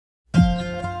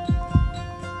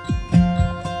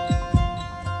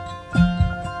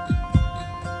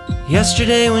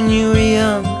Yesterday when you were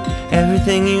young,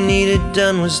 everything you needed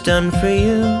done was done for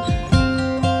you.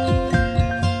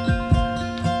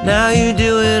 Now you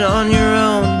do it on your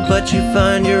own, but you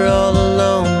find you're all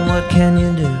alone. What can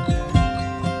you do?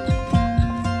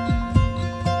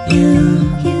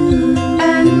 You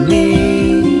and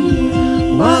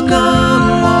me, walk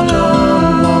on, walk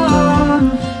on, walk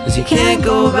on, 'cause you can't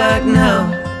go back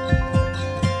now.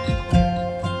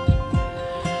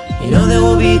 You know there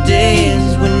will be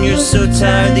days when you're so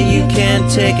tired that you can't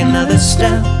take another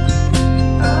step.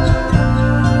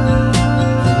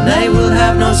 The night will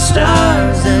have no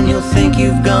stars, and you'll think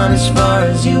you've gone as far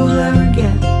as you will ever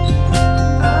get.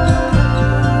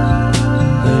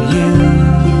 But you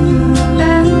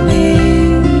and me,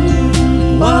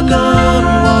 walk on,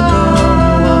 walk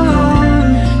on, walk on,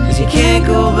 'cause you can't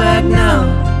go back now.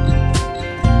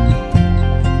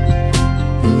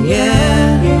 And yeah,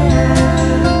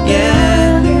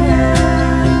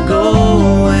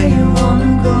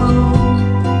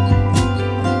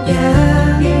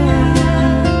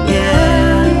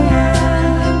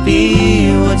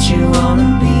 you wanna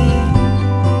be.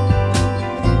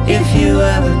 If you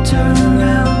ever turn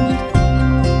around,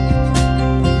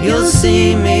 you'll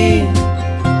see me.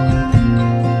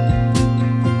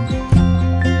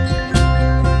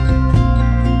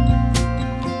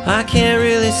 I can't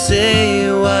really say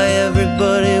why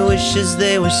everybody wishes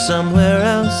they were somewhere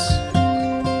else,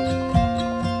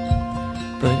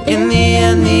 but in the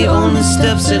end the only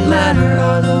steps that matter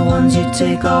are the ones you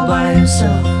take all by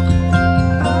yourself.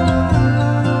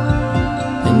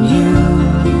 You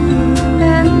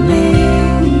and me,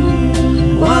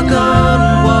 walk on,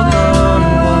 walk on,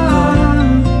 walk on.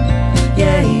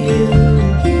 Yeah, you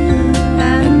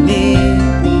and me,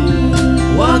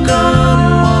 walk on,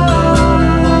 walk on,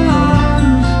 walk on,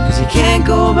 'cause you can't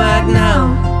go back now.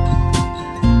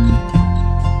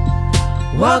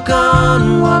 Walk on,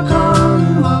 walk on,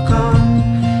 walk on,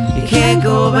 you can't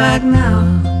go back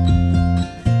now.